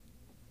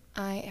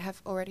I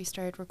have already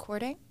started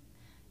recording.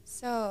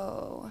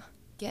 So,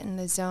 get in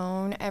the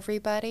zone,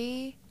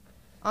 everybody.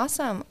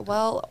 Awesome.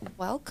 Well,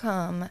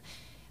 welcome.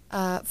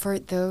 For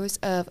those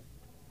of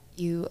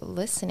you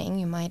listening,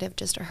 you might have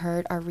just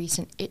heard our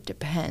recent It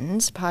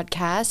Depends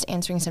podcast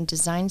answering some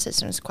design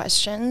systems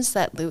questions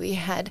that Louis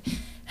had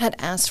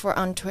asked for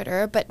on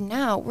Twitter. But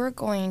now we're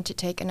going to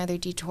take another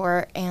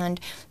detour and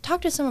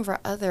talk to some of our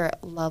other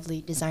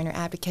lovely designer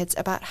advocates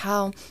about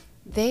how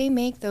they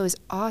make those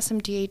awesome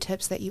DA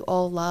tips that you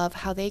all love,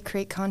 how they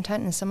create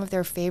content and some of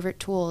their favorite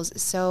tools.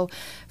 So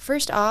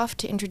first off,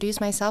 to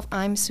introduce myself,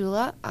 I'm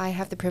Sula. I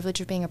have the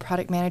privilege of being a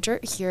product manager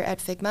here at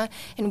Figma.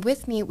 And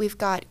with me, we've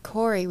got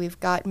Corey, we've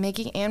got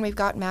Miggy, and we've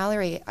got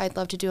Mallory. I'd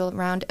love to do a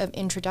round of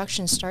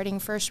introductions, starting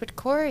first with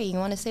Corey. You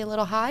want to say a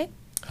little hi?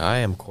 Hi,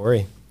 I'm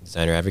Corey,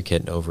 designer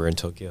advocate over in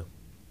Tokyo.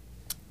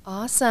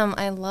 Awesome.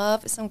 I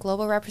love some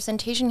global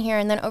representation here.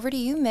 And then over to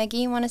you,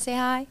 Miggy. You want to say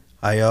hi?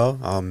 Hi, y'all.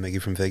 I'm Miggy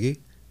from Figgy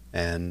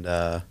and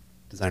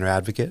designer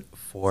advocate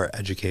for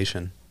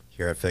education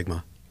here at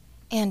Figma.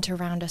 And to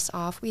round us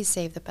off, we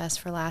save the best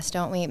for last,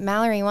 don't we?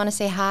 Mallory, you want to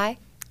say hi?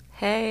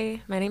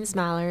 Hey, my name is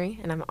Mallory,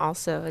 and I'm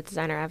also a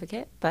designer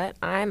advocate, but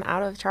I'm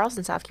out of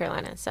Charleston, South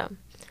Carolina, so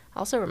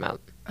also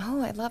remote.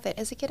 Oh, I love it.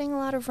 Is it getting a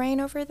lot of rain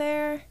over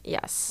there?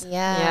 Yes.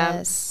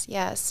 Yes.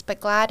 But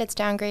glad it's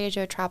downgraded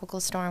to a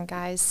tropical storm,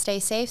 guys. Stay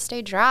safe,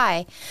 stay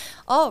dry.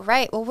 All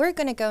right. Well, we're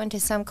going to go into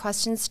some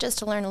questions just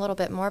to learn a little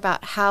bit more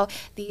about how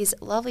these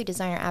lovely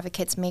designer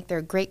advocates make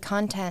their great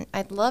content.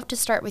 I'd love to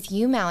start with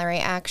you, Mallory,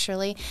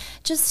 actually.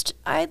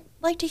 I'd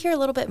like to hear a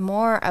little bit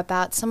more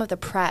about some of the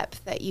prep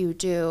that you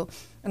do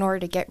in order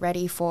to get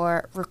ready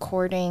for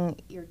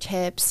recording your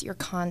tips, your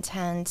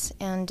content,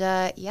 and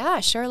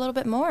share a little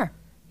bit more.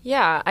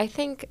 Yeah, I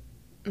think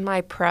my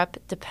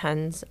prep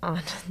depends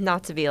on,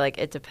 not to be like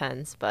it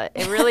depends, but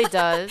it really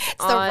does.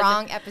 It's the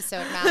wrong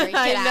episode, Mallory.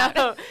 Get I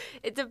know. out.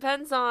 It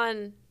depends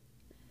on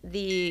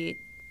the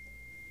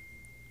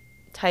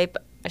type.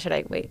 Should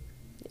I wait?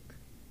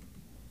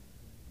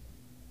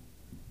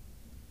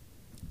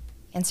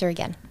 Answer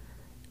again.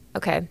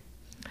 Okay.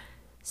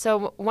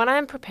 So when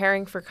I'm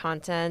preparing for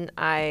content,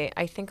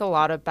 I think a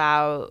lot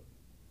about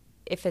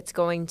if it's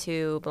going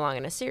to belong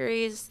in a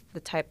series, the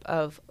type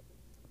of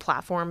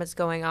platform it's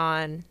going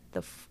on,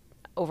 the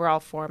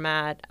overall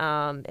format,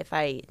 if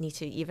I need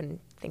to even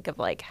think of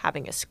like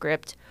having a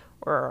script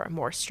or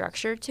more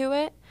structure to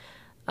it.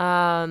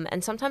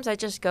 And sometimes I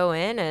just go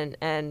in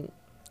and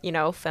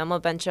film a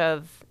bunch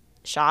of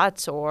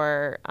shots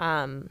or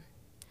kind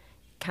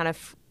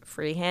of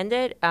freehand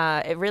it.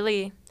 It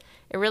really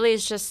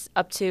is just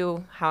up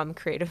to how I'm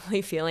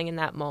creatively feeling in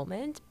that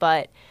moment.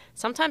 But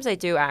sometimes I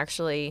do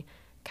actually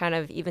kind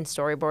of even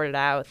storyboard it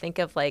out, think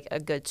of like a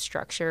good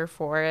structure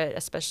for it,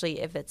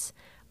 especially if it's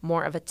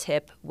more of a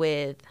tip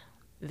with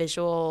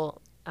visual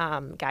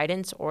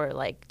guidance or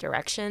like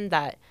direction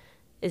that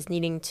is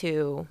needing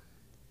to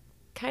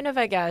kind of,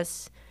 I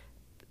guess,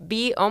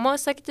 be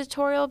almost like a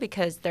tutorial,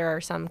 because there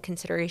are some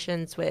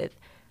considerations with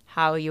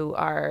how you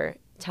are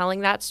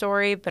telling that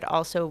story, but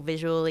also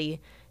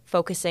visually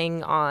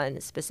focusing on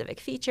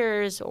specific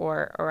features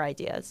or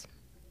ideas.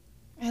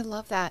 I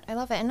love that. And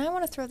I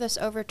want to throw this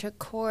over to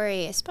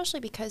Corey, especially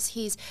because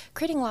he's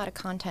creating a lot of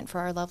content for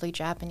our lovely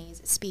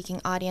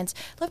Japanese-speaking audience.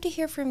 Love to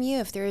hear from you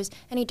if there's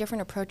any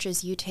different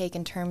approaches you take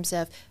in terms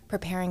of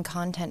preparing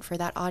content for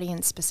that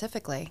audience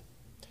specifically.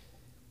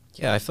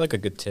 Yeah, I feel like a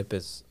good tip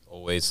is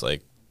always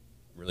like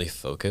really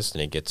focused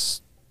and it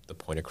gets the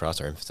point across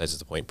or emphasizes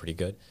the point pretty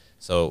good.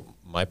 So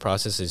my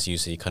process is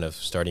usually kind of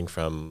starting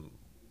from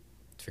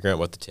figuring out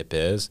what the tip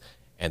is,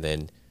 and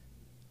then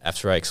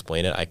after I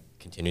explain it, I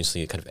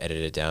continuously kind of edit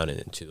it down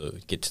and to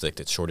get to like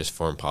the shortest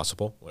form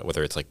possible.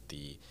 Whether it's like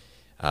the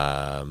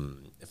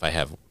if I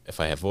have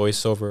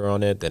voiceover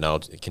on it, then I'll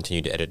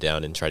continue to edit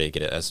down and try to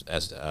get it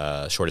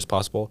as short as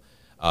possible.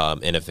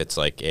 And if it's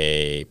like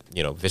a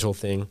visual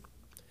thing,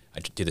 I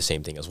do the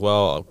same thing as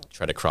well. I'll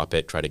try to crop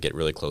it, try to get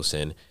really close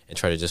in, and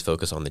try to just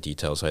focus on the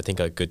details. So I think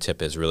a good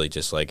tip is really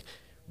just like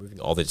removing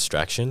all the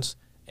distractions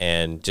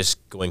and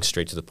just going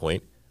straight to the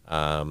point,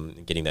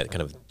 and getting that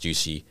kind of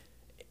juicy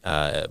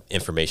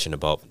information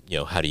about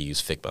how to use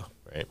Figma,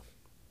 right?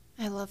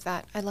 I love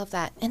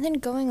that. And then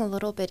going a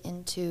little bit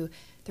into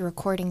the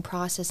recording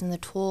process and the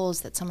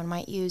tools that someone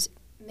might use.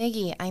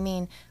 Miggy, I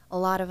mean, a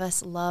lot of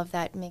us love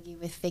that Miggy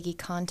with Figgy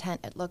content.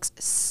 It looks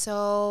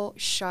so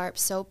sharp,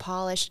 so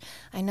polished.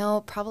 I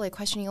know probably a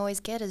question you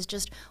always get is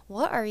just,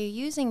 what are you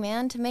using,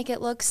 man, to make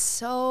it look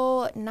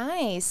so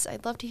nice?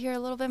 I'd love to hear a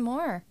little bit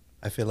more.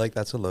 I feel like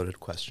that's a loaded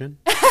question.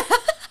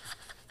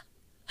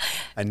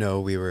 I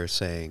know we were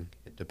saying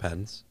it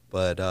depends,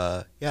 but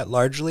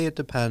largely it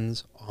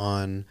depends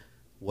on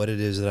what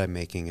it is that I'm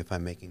making. If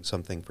I'm making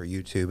something for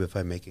YouTube, if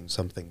I'm making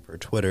something for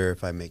Twitter,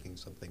 if I'm making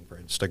something for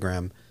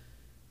Instagram,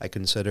 I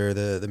consider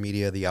the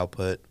media, the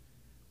output,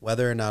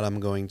 whether or not I'm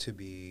going to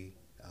be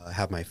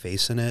have my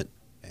face in it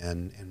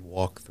and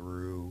walk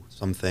through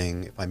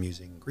something, if I'm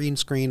using green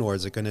screen, or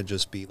is it going to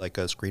just be like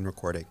a screen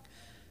recording.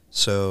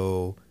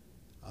 So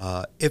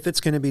If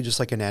it's going to be just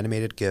like an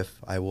animated GIF,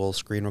 I will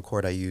screen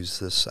record. I use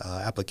this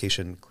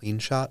application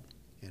CleanShot,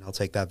 and I'll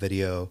take that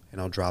video and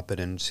I'll drop it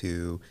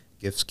into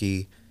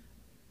GIFski.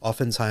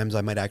 Oftentimes,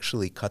 I might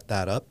actually cut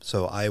that up,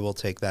 so I will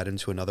take that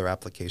into another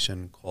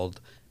application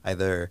called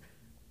either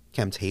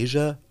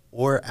Camtasia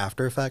or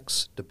After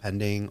Effects,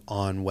 depending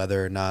on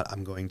whether or not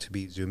I'm going to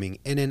be zooming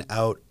in and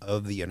out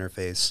of the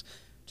interface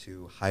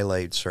to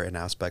highlight certain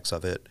aspects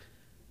of it.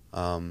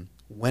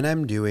 When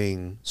I'm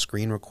doing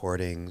screen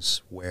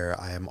recordings where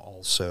I am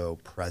also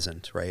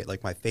present, right?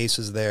 Like my face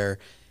is there.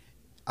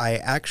 I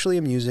actually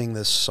am using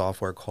this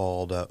software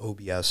called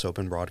OBS,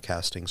 Open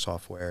Broadcasting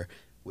Software,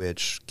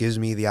 which gives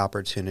me the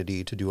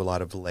opportunity to do a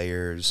lot of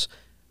layers.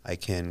 I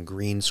can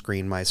green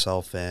screen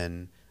myself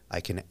in.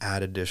 I can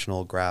add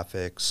additional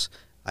graphics.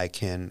 I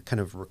can kind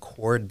of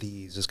record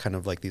these as kind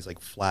of like these like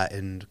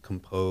flattened,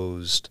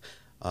 composed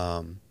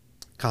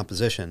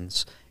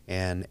compositions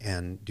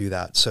and do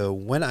that. So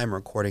when I'm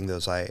recording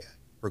those, I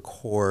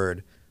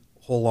record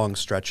whole long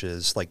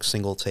stretches, like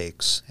single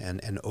takes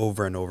and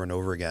over and over and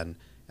over again.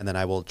 And then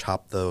I will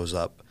chop those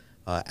up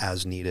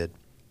as needed.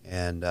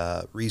 And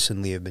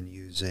recently I've been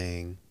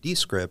using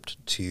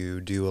Descript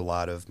to do a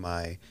lot of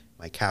my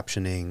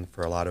captioning,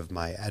 for a lot of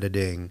my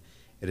editing.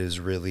 It has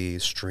really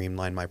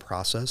streamlined my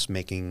process,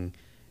 making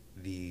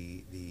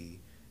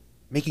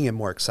making it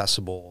more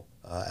accessible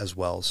as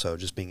well. So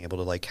just being able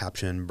to like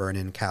caption, burn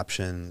in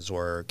captions,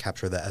 or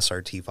capture the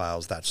SRT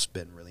files, that's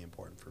been really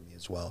important for me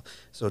as well.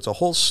 So it's a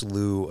whole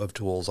slew of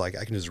tools. Like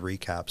I can just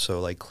recap. So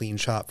like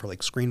CleanShot for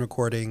like screen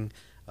recording,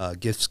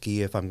 GIFski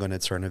if I'm going to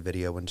turn a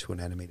video into an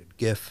animated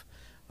GIF,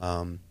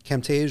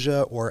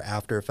 Camtasia or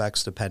After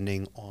Effects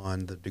depending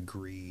on the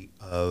degree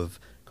of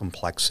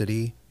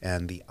complexity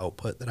and the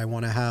output that I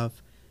want to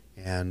have,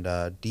 and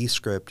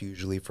Descript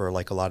usually for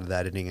like a lot of the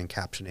editing and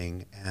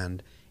captioning.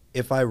 And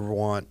if I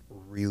want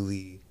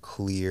really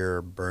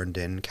clear burned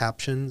in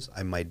captions,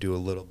 I might do a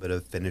little bit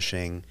of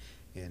finishing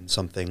in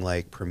something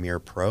like Premiere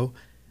Pro.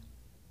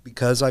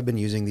 Because I've been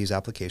using these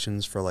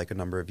applications for like a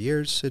number of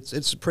years,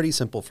 it's pretty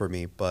simple for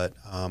me, but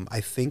I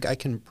think I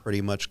can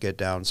pretty much get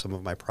down some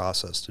of my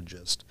process to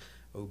just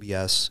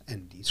OBS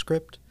and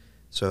Descript.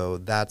 So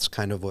that's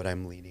kind of what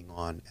I'm leaning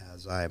on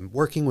as I'm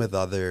working with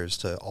others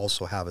to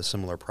also have a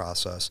similar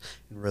process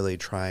and really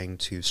trying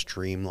to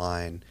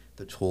streamline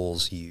the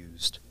tools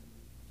used.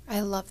 I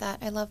love that.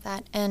 I love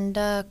that. And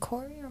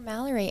Corey or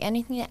Mallory,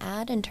 anything to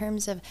add in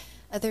terms of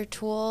other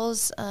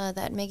tools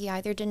that Maggie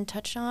either didn't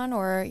touch on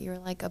or you're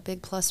like a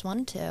big plus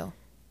one to?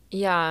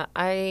 Yeah,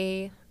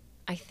 I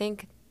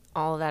think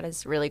all of that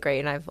is really great,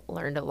 and I've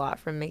learned a lot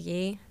from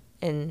Maggie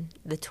in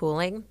the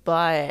tooling,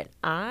 but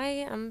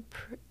I am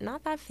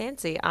not that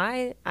fancy.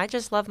 I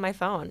just love my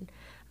phone.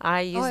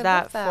 I use I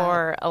that love that.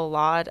 for a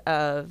lot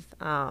of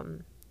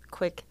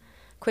quick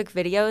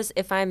videos.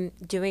 If I'm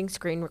doing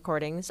screen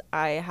recordings,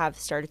 I have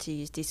started to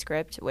use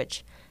Descript,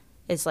 which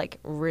is like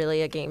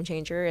really a game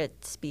changer.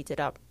 It speeds it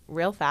up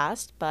real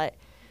fast, but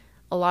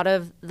a lot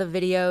of the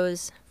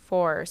videos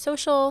for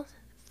social,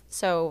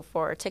 so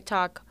for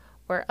TikTok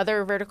or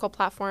other vertical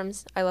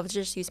platforms, I love to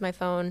just use my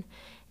phone.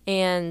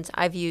 And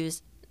I've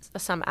used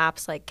some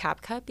apps like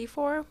CapCut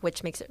before,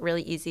 which makes it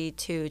really easy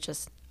to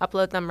just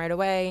upload them right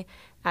away,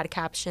 add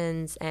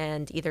captions,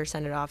 and either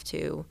send it off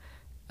to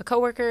a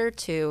coworker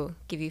to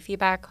give you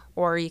feedback,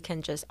 or you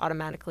can just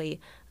automatically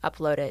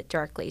upload it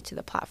directly to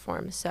the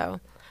platform. So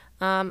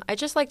I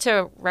just like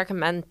to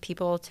recommend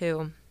people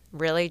to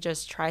really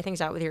just try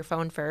things out with your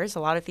phone first. A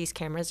lot of these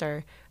cameras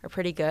are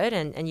pretty good,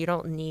 and you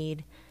don't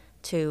need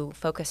to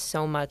focus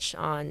so much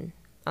on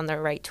the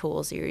right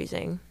tools you're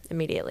using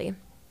immediately.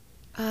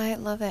 I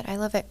love it. I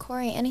love it.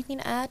 Corey, anything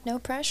to add? No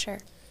pressure.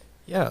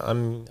 Yeah,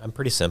 I'm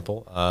pretty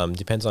simple.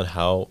 Depends on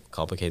how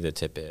complicated the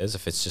tip is.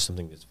 If it's just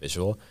something that's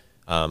visual,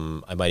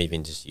 I might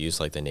even just use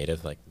like the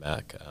native like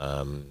Mac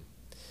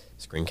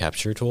screen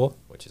capture tool,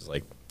 which is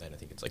like, I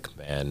think it's like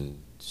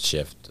Command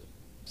Shift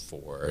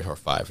 4 or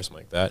 5 or something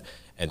like that,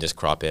 and just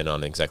crop in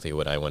on exactly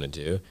what I want to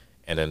do,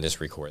 and then just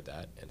record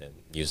that, and then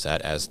use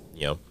that as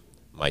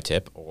my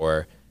tip.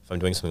 Or if I'm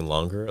doing something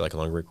longer, like a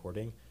longer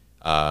recording,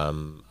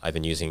 I've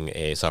been using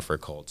a software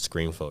called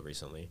ScreenFlow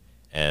recently,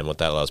 and what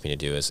that allows me to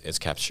do is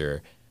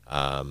capture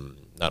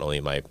not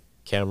only my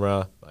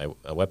camera, my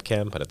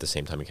webcam, but at the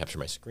same time I capture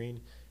my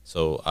screen.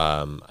 So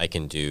I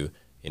can do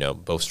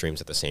both streams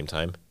at the same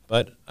time.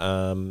 But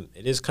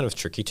it is kind of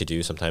tricky to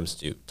do sometimes,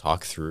 to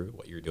talk through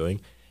what you're doing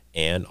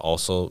and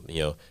also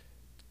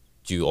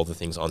do all the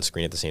things on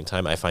screen at the same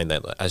time. I find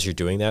that as you're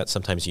doing that,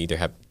 sometimes you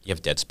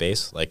have dead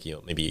space, like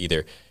maybe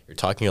either you're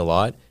talking a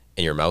lot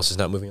and your mouse is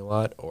not moving a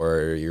lot,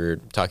 or you're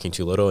talking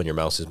too little and your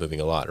mouse is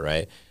moving a lot,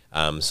 right?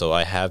 So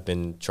I have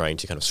been trying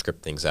to kind of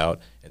script things out,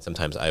 and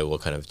sometimes I will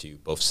kind of do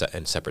both set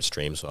and separate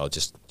streams. So I'll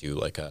just do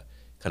like a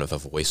kind of a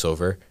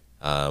voiceover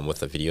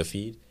with a video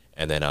feed,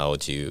 and then I'll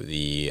do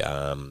the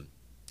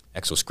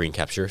actual screen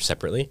capture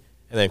separately,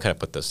 and then kind of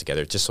put those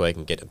together just so I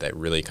can get that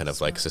really kind of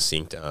like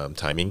succinct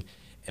timing,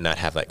 and not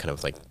have that kind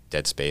of like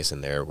dead space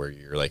in there where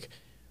you're like,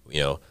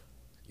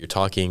 you're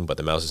talking but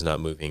the mouse is not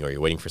moving, or you're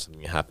waiting for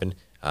something to happen.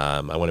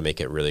 I want to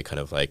make it really kind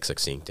of like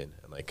succinct and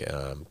like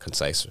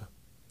concise.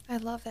 I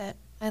love it.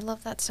 I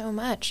love that so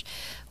much.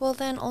 Well,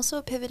 then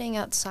also pivoting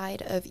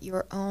outside of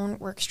your own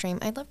work stream,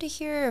 I'd love to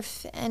hear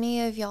if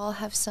any of y'all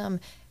have some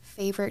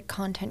favorite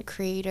content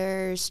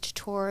creators,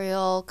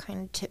 tutorial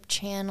kind of tip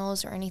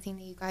channels, or anything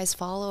that you guys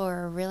follow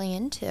or are really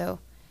into.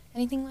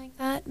 Anything like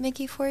that,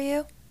 Mickey, for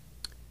you?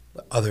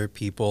 Other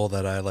people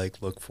that I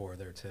like look for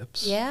their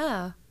tips?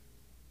 Yeah.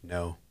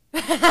 No.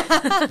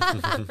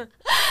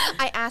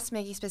 I asked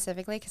Mickey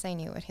specifically because I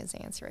knew what his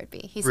answer would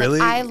be. He's Really?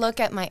 like, I look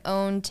at my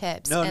own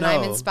tips, and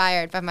I'm No.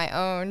 inspired by my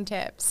own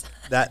tips.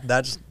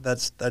 That's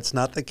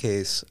not the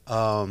case.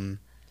 I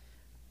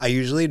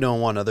usually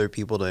don't want other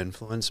people to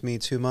influence me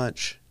too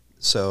much.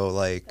 So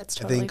like That's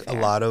I totally think fair.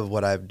 a lot of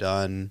what I've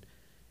done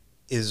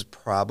is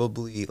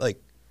probably like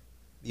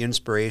the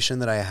inspiration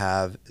that I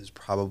have is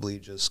probably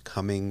just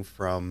coming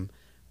from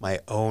my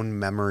own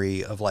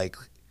memory of like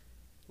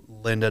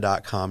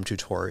lynda.com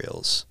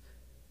tutorials.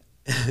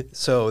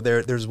 So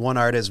there's one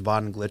artist,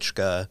 Von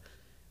Glitchka,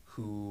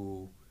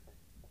 who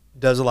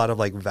does a lot of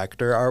like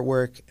vector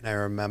artwork, and I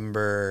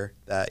remember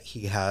that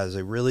he has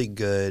a really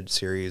good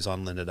series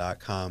on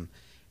lynda.com,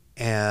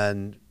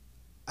 and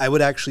I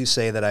would actually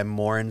say that I'm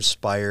more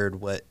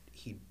inspired I'm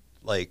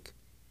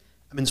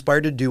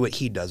inspired to do what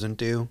he doesn't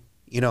do.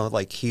 You know,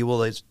 like he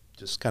will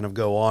just kind of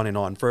go on and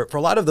on. For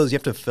a lot of those, you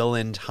have to fill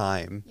in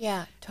time.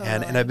 Yeah,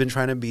 totally. And I've been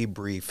trying to be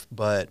brief,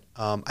 but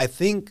I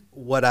think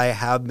what I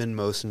have been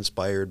most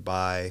inspired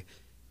by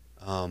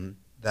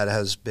that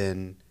has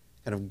been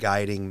kind of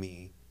guiding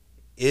me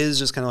is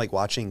just kind of like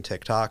watching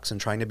TikToks and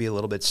trying to be a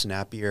little bit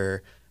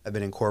snappier. I've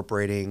been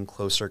incorporating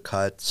closer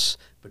cuts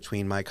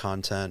between my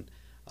content.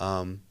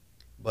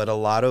 But a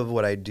lot of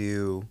what I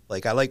do,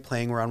 like I like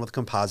playing around with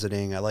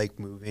compositing. I like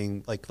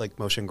moving, like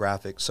motion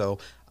graphics. So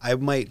I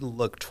might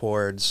look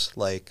towards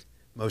like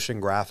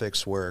motion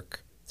graphics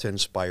work to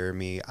inspire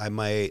me. I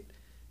might,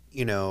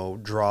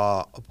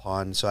 draw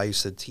upon. So I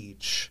used to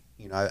teach.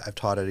 I've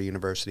taught at a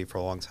university for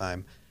a long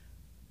time.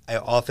 I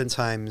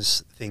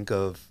oftentimes think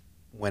of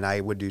when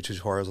I would do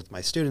tutorials with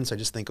my students, I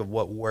just think of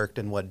what worked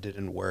and what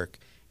didn't work,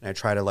 and I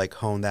try to like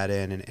hone that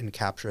in and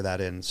capture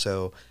that in.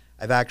 So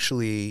I've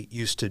actually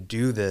used to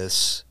do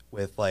this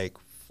with like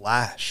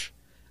Flash.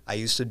 I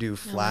used to do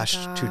Flash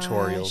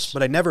tutorials,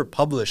 but I never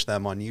published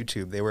them on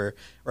YouTube.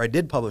 I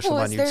did publish them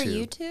on YouTube.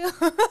 Was there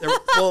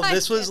YouTube?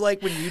 This was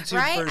like when YouTube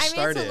right? first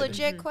started. It's a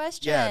legit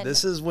question. Yeah,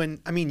 this is when,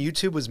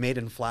 YouTube was made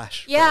in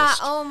Flash Yeah,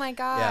 first. oh my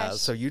gosh. Yeah,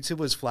 so YouTube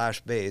was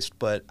Flash-based,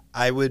 but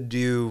I would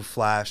do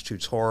Flash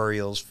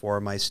tutorials for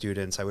my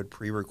students. I would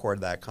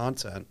pre-record that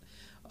content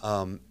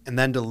and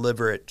then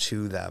deliver it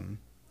to them.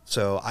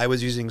 So I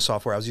was using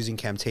software. I was using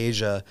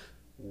Camtasia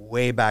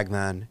way back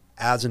then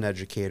as an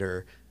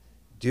educator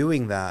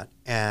doing that.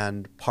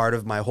 And part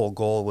of my whole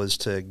goal was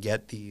to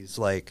get these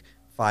like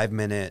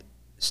 5-minute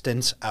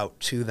stints out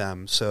to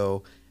them.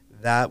 So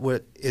that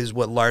is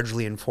what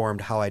largely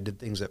informed how I did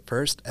things at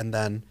first. And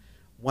then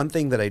one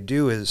thing that I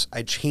do is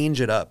I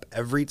change it up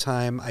every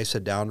time I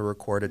sit down to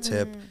record a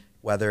tip,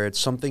 whether it's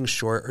something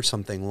short or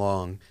something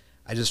long.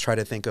 I just try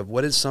to think of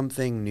what is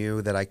something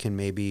new that I can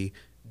maybe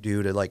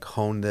do to like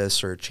hone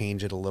this or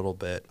change it a little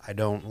bit. I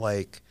don't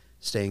like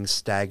staying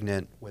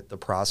stagnant with the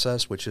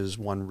process, which is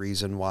one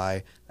reason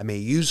why I may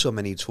use so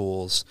many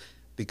tools,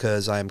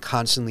 because I'm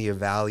constantly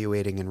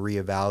evaluating and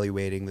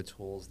reevaluating the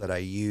tools that I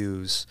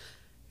use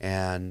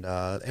and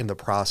the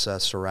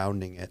process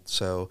surrounding it.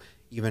 So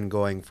even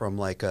going from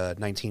like a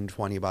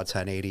 1920 by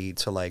 1080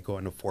 to like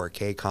going to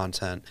 4K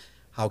content,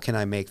 how can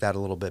I make that a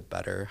little bit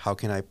better? How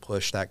can I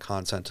push that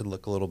content to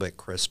look a little bit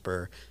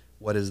crisper?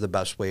 What is the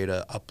best way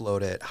to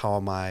upload it? How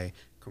am I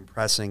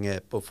compressing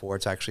it before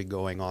it's actually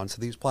going onto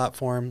these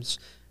platforms?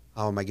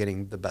 How am I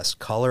getting the best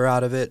color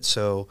out of it?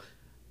 So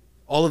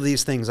all of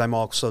these things I'm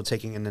also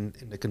taking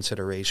into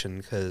consideration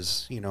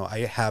because, I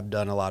have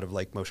done a lot of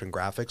like motion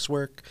graphics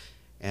work,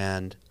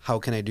 and how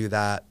can I do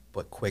that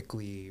but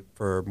quickly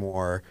for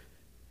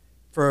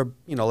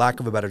lack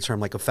of a better term,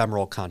 like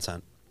ephemeral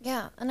content.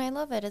 Yeah, and I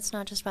love it. It's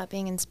not just about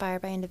being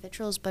inspired by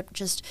individuals, but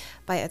just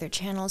by other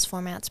channels,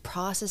 formats,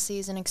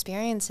 processes, and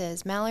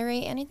experiences.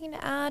 Mallory, anything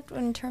to add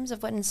in terms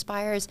of what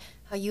inspires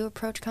how you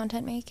approach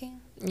content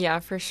making? Yeah,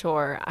 for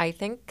sure. I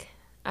think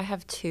I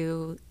have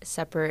two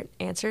separate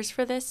answers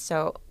for this.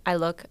 So I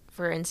look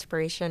for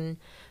inspiration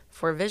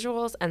for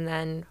visuals and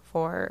then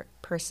for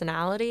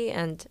personality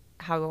and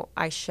how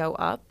I show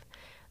up.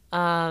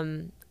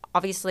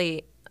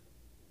 Obviously,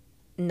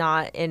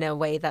 not in a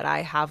way that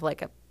I have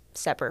like a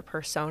separate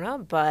persona,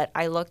 but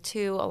I look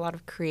to a lot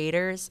of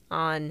creators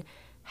on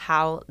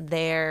how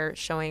they're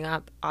showing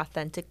up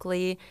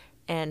authentically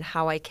and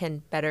how I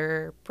can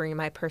better bring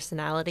my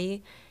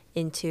personality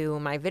into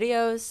my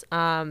videos.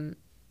 And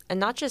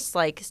not just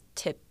like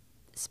tip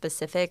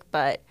specific,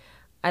 but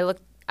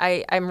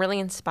I'm really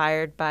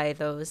inspired by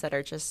those that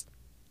are just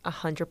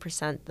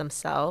 100%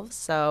 themselves.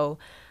 So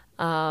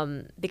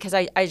because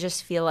I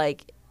just feel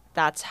like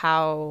that's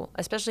how,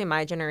 especially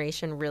my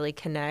generation, really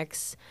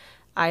connects.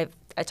 I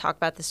talk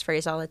about this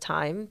phrase all the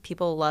time.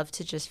 People love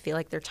to just feel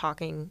like they're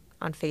talking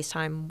on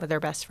FaceTime with their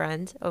best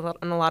friend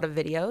in a lot of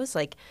videos.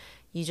 Like,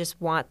 you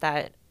just want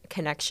that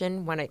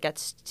connection when it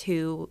gets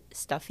too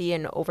stuffy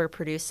and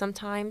overproduced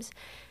sometimes.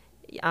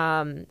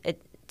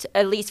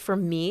 At least for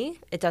me,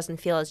 it doesn't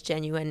feel as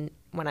genuine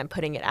when I'm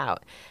putting it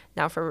out.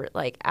 Now, for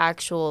like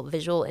actual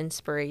visual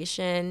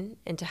inspiration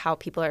into how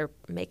people are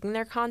making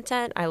their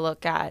content, I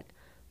look at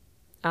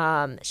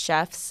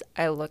chefs,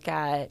 I look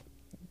at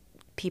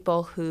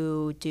people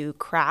who do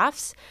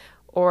crafts,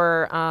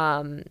 or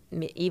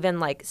even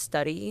like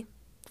study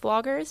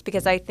vloggers,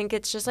 because I think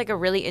it's just like a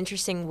really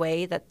interesting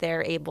way that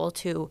they're able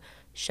to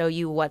show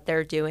you what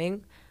they're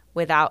doing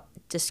without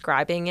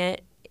describing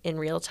it in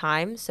real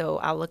time. So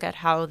I'll look at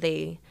how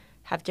they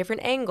have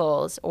different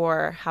angles,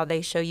 or how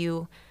they show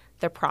you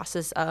the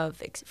process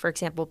of, for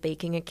example,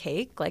 baking a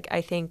cake. Like,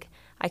 I think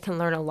I can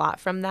learn a lot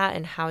from that,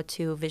 and how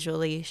to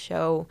visually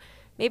show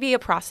maybe a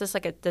process,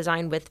 like a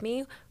design with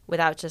me,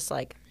 without just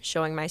like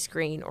showing my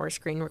screen or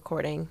screen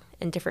recording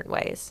in different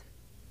ways.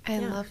 I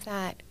love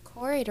that.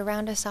 Corey, to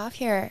round us off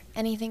here,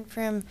 anything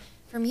from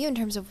you in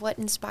terms of what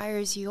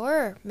inspires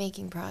your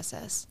making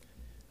process?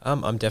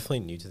 I'm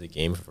definitely new to the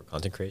game for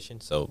content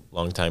creation. So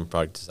long-time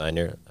product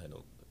designer,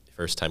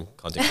 first-time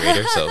content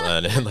creator. So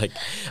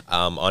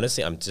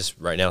honestly, I'm just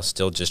right now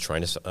still just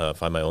trying to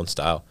find my own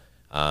style.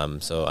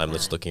 So I'm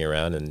just looking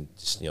around and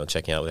just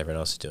checking out what everyone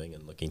else is doing,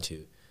 and looking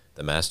to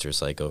the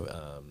masters like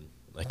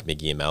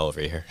Miggy and Mal over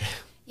here.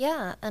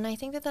 Yeah, and I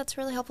think that that's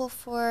really helpful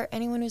for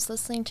anyone who's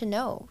listening to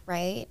know,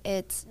 right?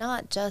 It's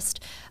not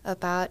just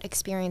about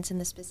experience in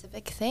the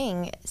specific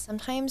thing.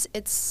 Sometimes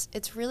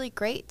it's really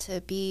great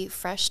to be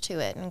fresh to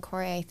it. And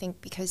Corey, I think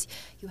because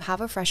you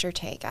have a fresher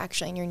take,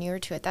 actually, and you're newer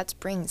to it, that's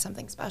bringing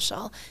something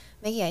special.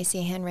 Maggie, I see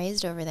a hand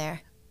raised over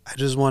there. I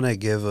just want to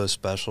give a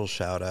special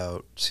shout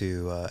out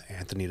to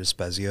Anthony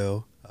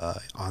Despezio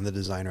on the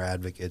Designer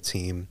Advocate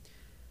team.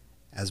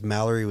 As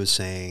Mallory was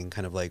saying,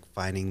 kind of like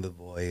finding the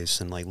voice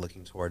and like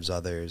looking towards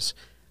others,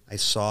 I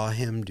saw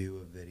him do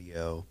a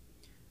video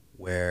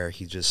where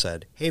he just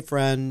said, "Hey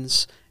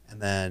friends,"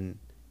 and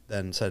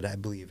then said, I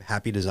believe,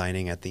 "Happy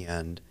designing" at the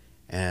end.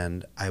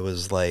 And I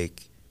was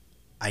like,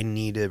 I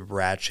need to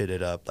ratchet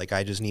it up. Like,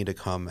 I just need to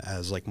come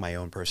as like my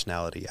own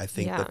personality. I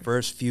think the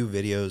first few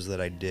videos that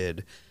I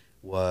did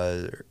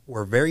were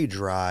very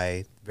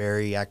dry,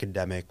 very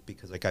academic,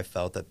 because like I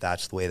felt that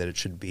that's the way that it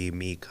should be,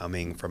 me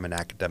coming from an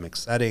academic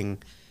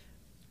setting,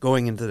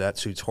 going into that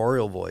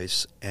tutorial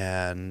voice.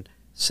 And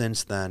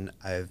since then,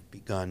 I've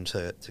begun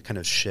to kind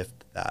of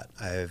shift that.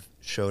 I've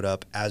showed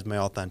up as my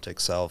authentic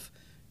self,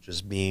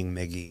 just being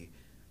Miggy.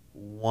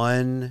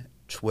 One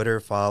Twitter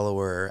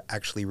follower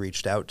actually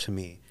reached out to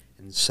me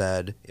and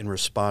said, in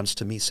response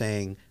to me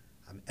saying,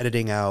 "I'm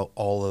editing out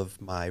all of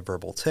my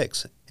verbal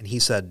tics." And he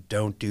said,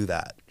 "Don't do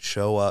that.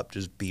 Show up,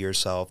 just be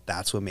yourself.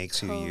 That's what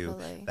makes you you.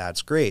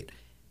 That's great."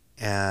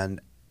 And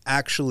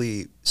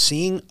actually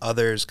seeing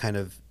others kind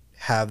of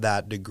have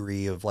that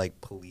degree of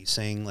like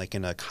policing, like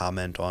in a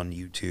comment on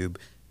YouTube,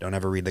 don't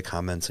ever read the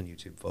comments on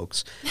YouTube,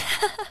 folks.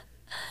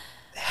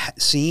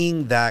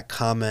 Seeing that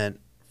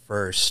comment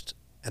first,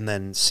 and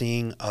then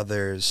seeing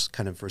others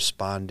kind of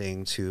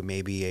responding to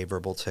maybe a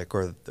verbal tic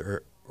or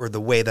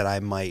the way that I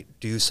might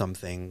do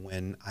something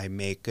when I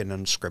make an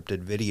unscripted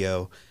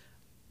video,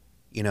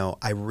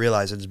 I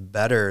realize it's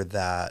better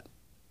that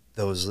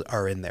those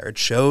are in there. It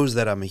shows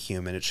that I'm a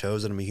human. It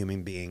shows that I'm a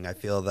human being. I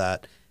feel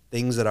that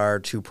things that are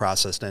too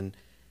processed, and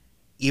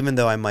even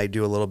though I might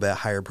do a little bit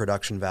higher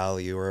production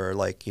value or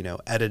like,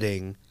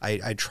 editing,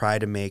 I try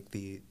to make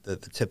the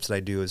tips that I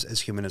do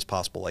as human as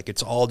possible. Like,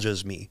 it's all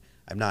just me.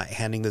 I'm not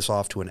handing this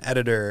off to an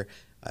editor.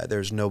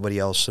 There's nobody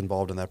else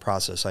involved in that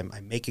process. I'm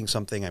making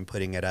something, I'm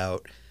putting it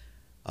out.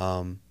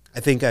 I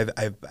think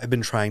I've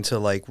been trying to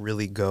like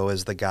really go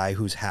as the guy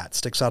whose hat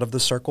sticks out of the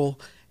circle,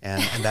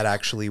 and that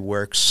actually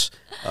works.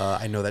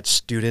 I know that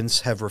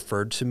students have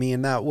referred to me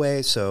in that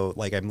way, so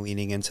like I'm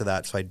leaning into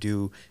that. So I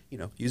do,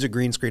 use a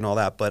green screen, all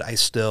that, but I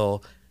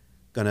still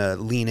gonna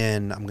lean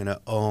in. I'm gonna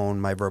own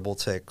my verbal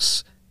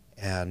tics,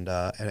 and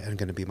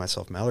gonna be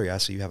myself. Mallory, I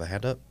see you have a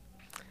hand up.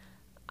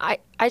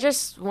 I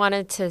just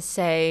wanted to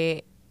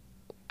say,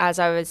 as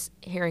I was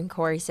hearing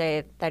Corey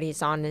say that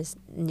he's on his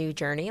new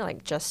journey,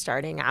 like just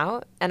starting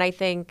out, and I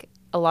think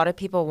a lot of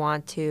people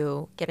want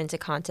to get into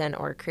content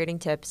or creating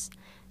tips,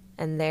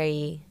 and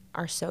they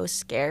are so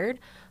scared,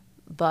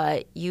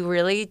 but you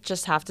really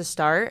just have to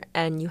start,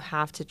 and you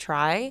have to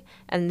try,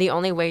 and the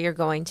only way you're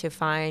going to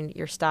find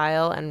your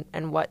style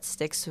and what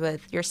sticks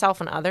with yourself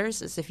and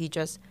others is if you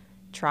just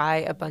try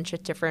a bunch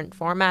of different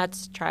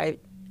formats, try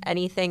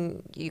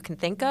anything you can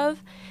think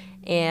of,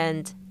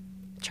 and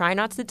try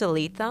not to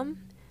delete them.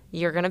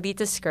 You're going to be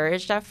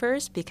discouraged at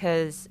first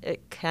because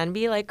it can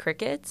be like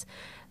crickets.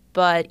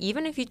 But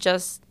even if you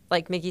just,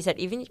 like Miggy said,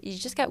 even you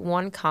just get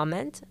one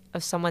comment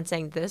of someone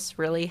saying, "This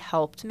really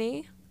helped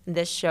me.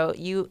 This show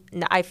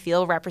I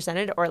feel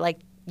represented," or like,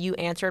 "You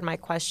answered my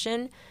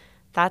question."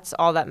 That's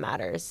all that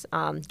matters.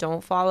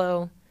 Don't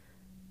follow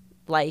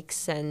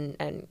likes and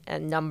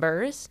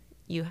numbers.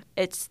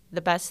 It's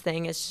the best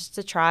thing is just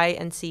to try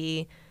and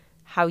see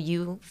how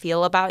you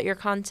feel about your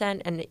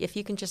content. And if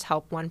you can just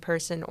help one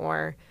person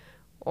or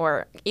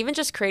even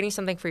just creating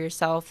something for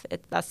yourself,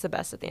 that's the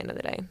best at the end of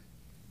the day.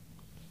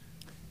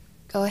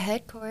 Go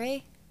ahead,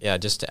 Corey. Yeah,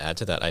 just to add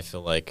to that, I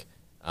feel like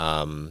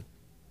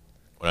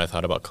when I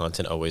thought about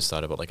content, I always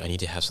thought about like I need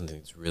to have something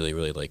that's really,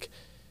 really like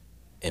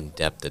in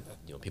depth that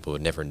people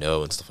would never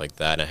know and stuff like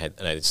that.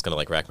 And I just kind of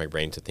like rack my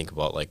brain to think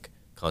about like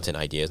content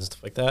ideas and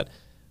stuff like that.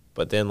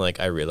 But then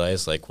like I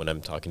realized like when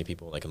I'm talking to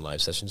people like in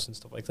live sessions and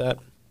stuff like that,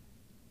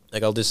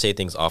 like I'll just say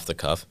things off the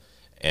cuff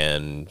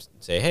and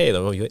say, hey,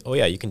 oh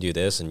yeah, you can do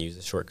this and use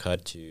a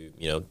shortcut to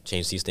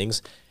change these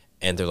things.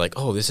 And they're like,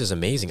 oh, this is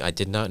amazing. I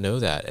did not know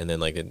that. And then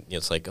like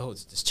it's like, oh,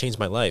 it's changed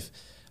my life.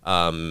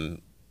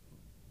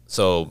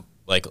 So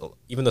like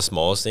even the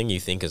smallest thing you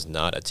think is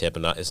not a tip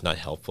and it's not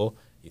helpful,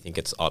 you think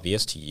it's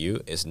obvious to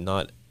you, is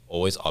not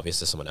always obvious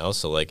to someone else.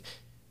 So like,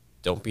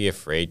 don't be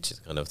afraid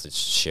to kind of to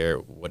share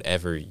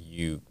whatever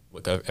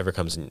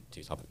comes to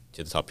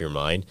the top of your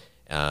mind,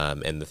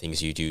 and the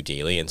things you do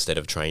daily, instead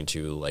of trying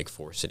to like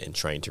force it and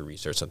trying to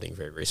research something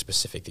very, very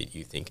specific that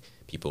you think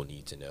people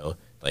need to know.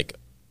 Like,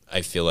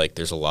 I feel like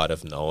there's a lot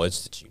of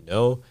knowledge that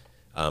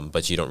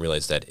but you don't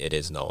realize that it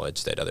is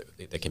knowledge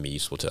that can be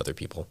useful to other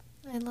people.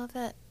 I love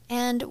it.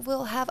 And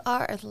we'll have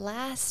our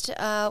last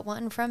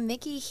one from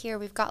Mickey here.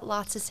 We've got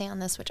lots to say on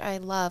this, which I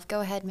love.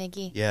 Go ahead,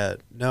 Mickey. Yeah,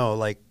 no,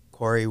 like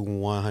Corey,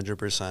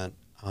 100%.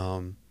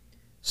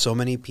 So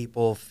many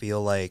people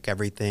feel like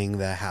everything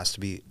that has to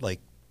be like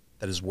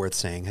that is worth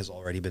saying has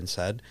already been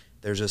said.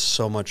 There's just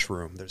so much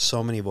room. There's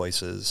so many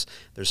voices.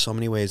 There's so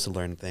many ways to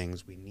learn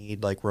things. We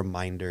need like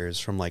reminders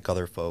from like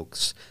other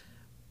folks.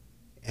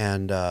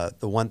 And the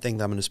one thing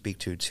that I'm going to speak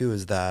to too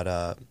is that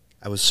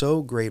I was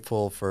so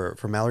grateful for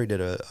Mallory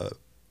did a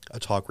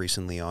talk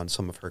recently on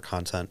some of her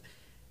content,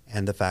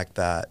 and the fact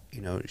that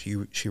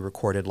she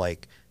recorded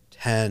like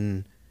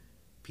 10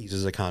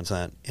 pieces of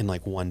content in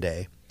like one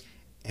day.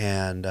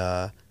 And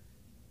I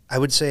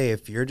would say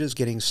if you're just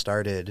getting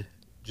started,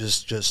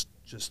 just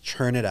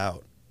churn it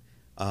out.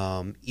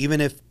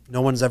 Even if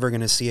no one's ever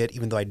going to see it,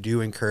 even though I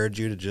do encourage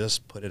you to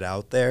just put it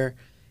out there,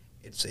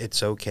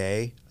 it's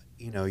okay.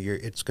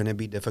 It's going to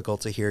be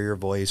difficult to hear your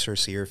voice or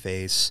see your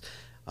face.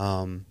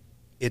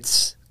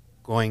 It's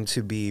going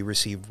to be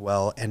received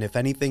well, and if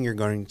anything, you're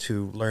going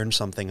to learn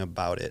something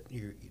about it.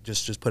 You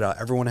just put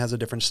out. Everyone has a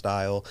different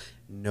style.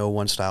 No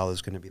one style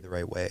is going to be the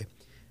right way.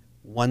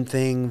 One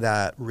thing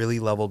that really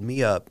leveled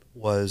me up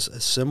was a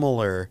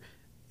similar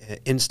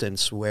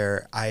instance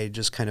where I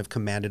just kind of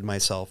commanded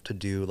myself to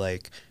do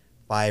like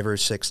 5 or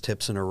 6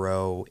 tips in a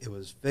row. It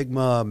was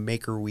Figma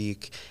Maker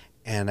Week,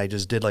 and I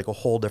just did like a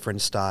whole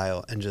different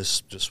style and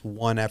just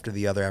one after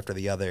the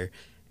other.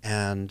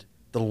 And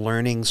the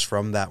learnings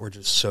from that were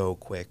just so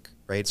quick,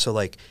 right? So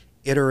like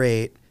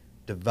iterate,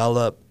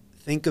 develop,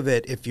 think of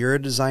it. If you're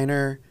a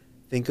designer,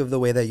 think of the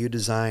way that you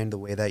design, the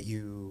way that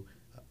you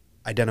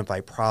identify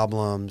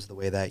problems, the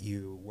way that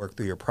you work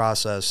through your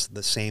process.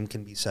 The same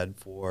can be said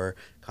for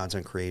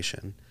content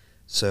creation.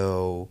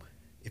 So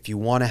if you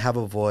want to have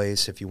a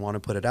voice, if you want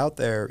to put it out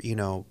there,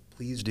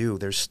 please do.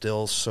 There's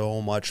still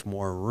so much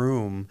more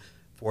room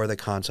for the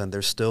content.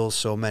 There's still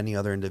so many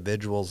other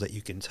individuals that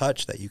you can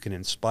touch, that you can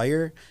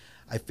inspire.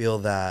 I feel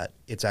that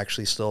it's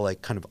actually still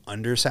like kind of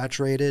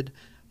undersaturated.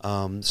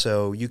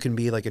 So you can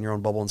be like in your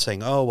own bubble and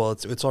saying, oh, well,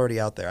 it's already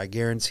out there. I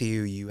guarantee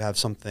you have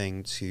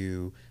something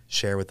to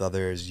share with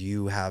others.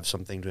 You have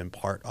something to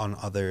impart on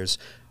others.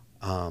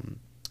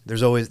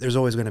 There's always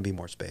going to be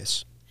more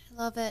space.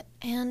 I love it.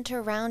 And to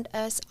round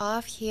us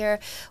off here,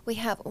 we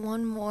have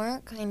one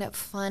more kind of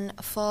fun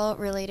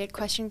fall-related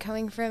question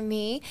coming from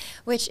me,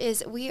 which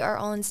is we are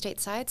all in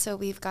stateside, so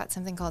we've got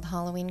something called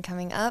Halloween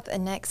coming up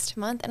next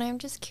month, and I'm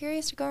just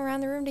curious to go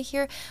around the room to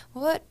hear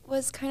what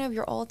was kind of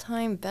your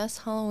all-time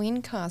best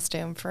Halloween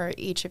costume for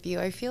each of you.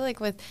 I feel like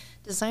with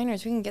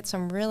designers, we can get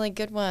some really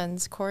good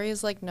ones. Corey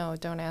is like, no,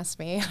 don't ask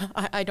me.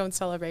 I don't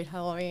celebrate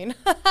Halloween.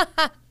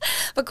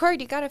 But Corey,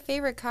 do you got a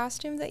favorite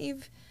costume that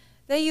you've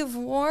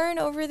worn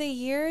over the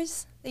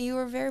years that you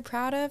were very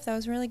proud of, that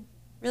was really,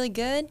 really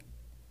good?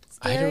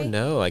 Scary? I don't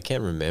know. I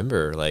can't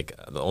remember. Like,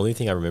 the only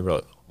thing I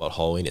remember about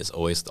Halloween is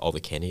always all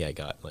the candy I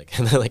got. Like,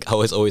 I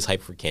was always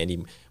hyped for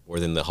candy more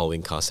than the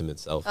Halloween costume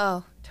itself.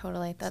 Oh,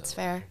 totally. That's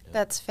fair. Yeah.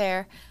 That's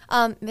fair.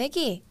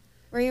 Mickey,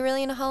 were you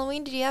really into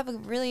Halloween? Did you have a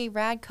really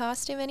rad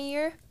costume any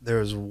year? There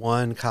was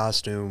one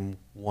costume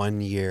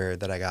one year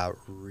that I got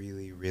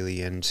really,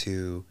 really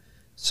into.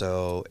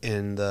 So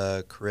in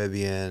the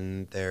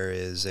Caribbean, there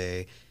is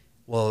it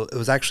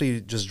was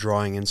actually just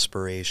drawing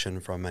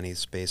inspiration from many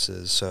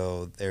spaces.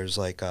 So there's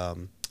like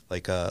within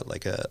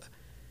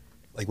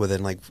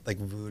like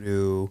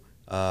voodoo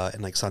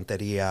and like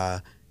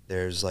Santeria,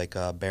 there's like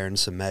a Baron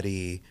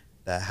Samedi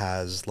that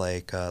has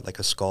like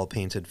a skull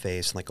painted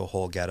face and like a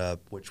whole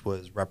getup, which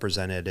was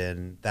represented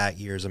in that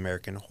year's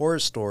American Horror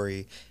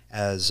Story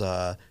as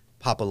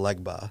Papa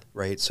Legba,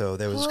 right? So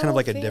there was kind of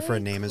like a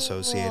different name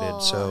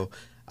associated. So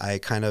I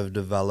kind of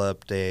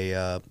developed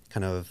a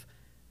kind of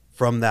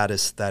from that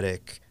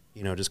aesthetic,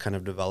 just kind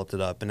of developed it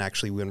up, and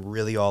actually went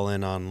really all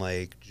in on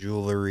like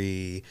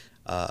jewelry,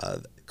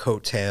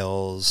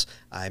 coattails.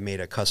 I made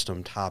a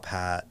custom top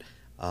hat.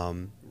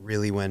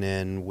 Really went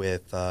in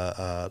with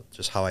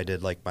just how I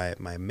did like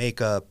my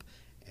makeup,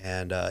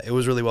 and it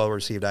was really well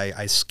received.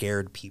 I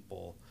scared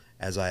people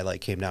as I like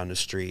came down the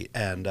street,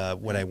 and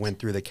when I went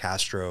through the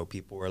Castro,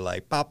 people were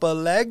like "Papa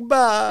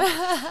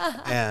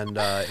Legba," and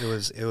it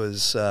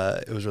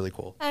was really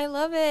cool. I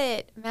love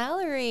it.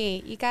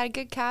 Mallory, you got a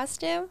good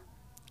costume?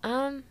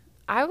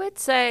 I would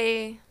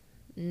say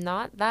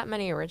not that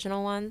many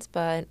original ones,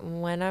 but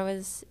when I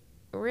was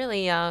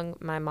really young,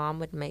 my mom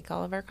would make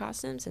all of our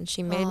costumes, and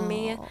she made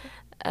me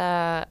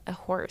a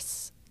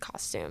horse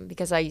costume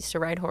because I used to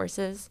ride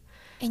horses.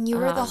 And you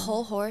were the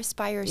whole horse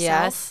by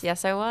yourself?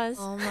 Yes, I was.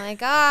 Oh my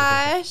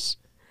gosh.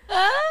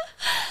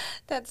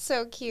 That's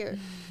so cute.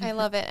 I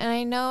love it. And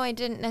I know I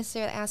didn't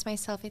necessarily ask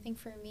myself. I think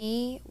for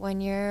me,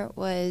 1 year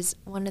was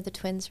one of the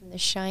twins from The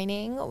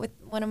Shining with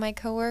one of my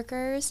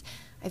coworkers.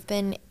 I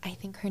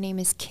think her name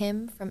is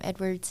Kim from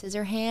Edward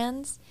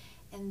Scissorhands.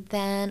 And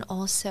then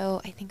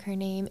also, I think her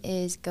name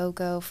is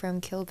Go-Go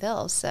from Kill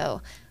Bill.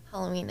 So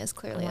Halloween is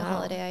clearly a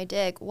holiday I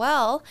dig.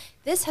 Well,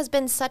 this has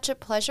been such a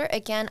pleasure.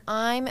 Again,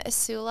 I'm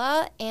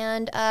Sula,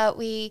 and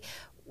we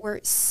were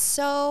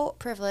so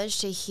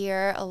privileged to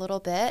hear a little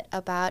bit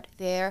about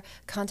their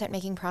content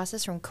making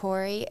process from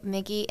Corey,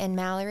 Miggy, and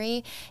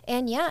Mallory.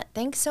 And yeah,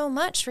 thanks so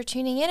much for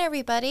tuning in,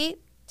 everybody.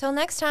 Till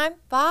next time,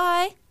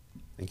 bye.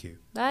 Thank you.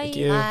 Bye. Thank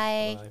you.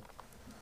 Bye. Bye.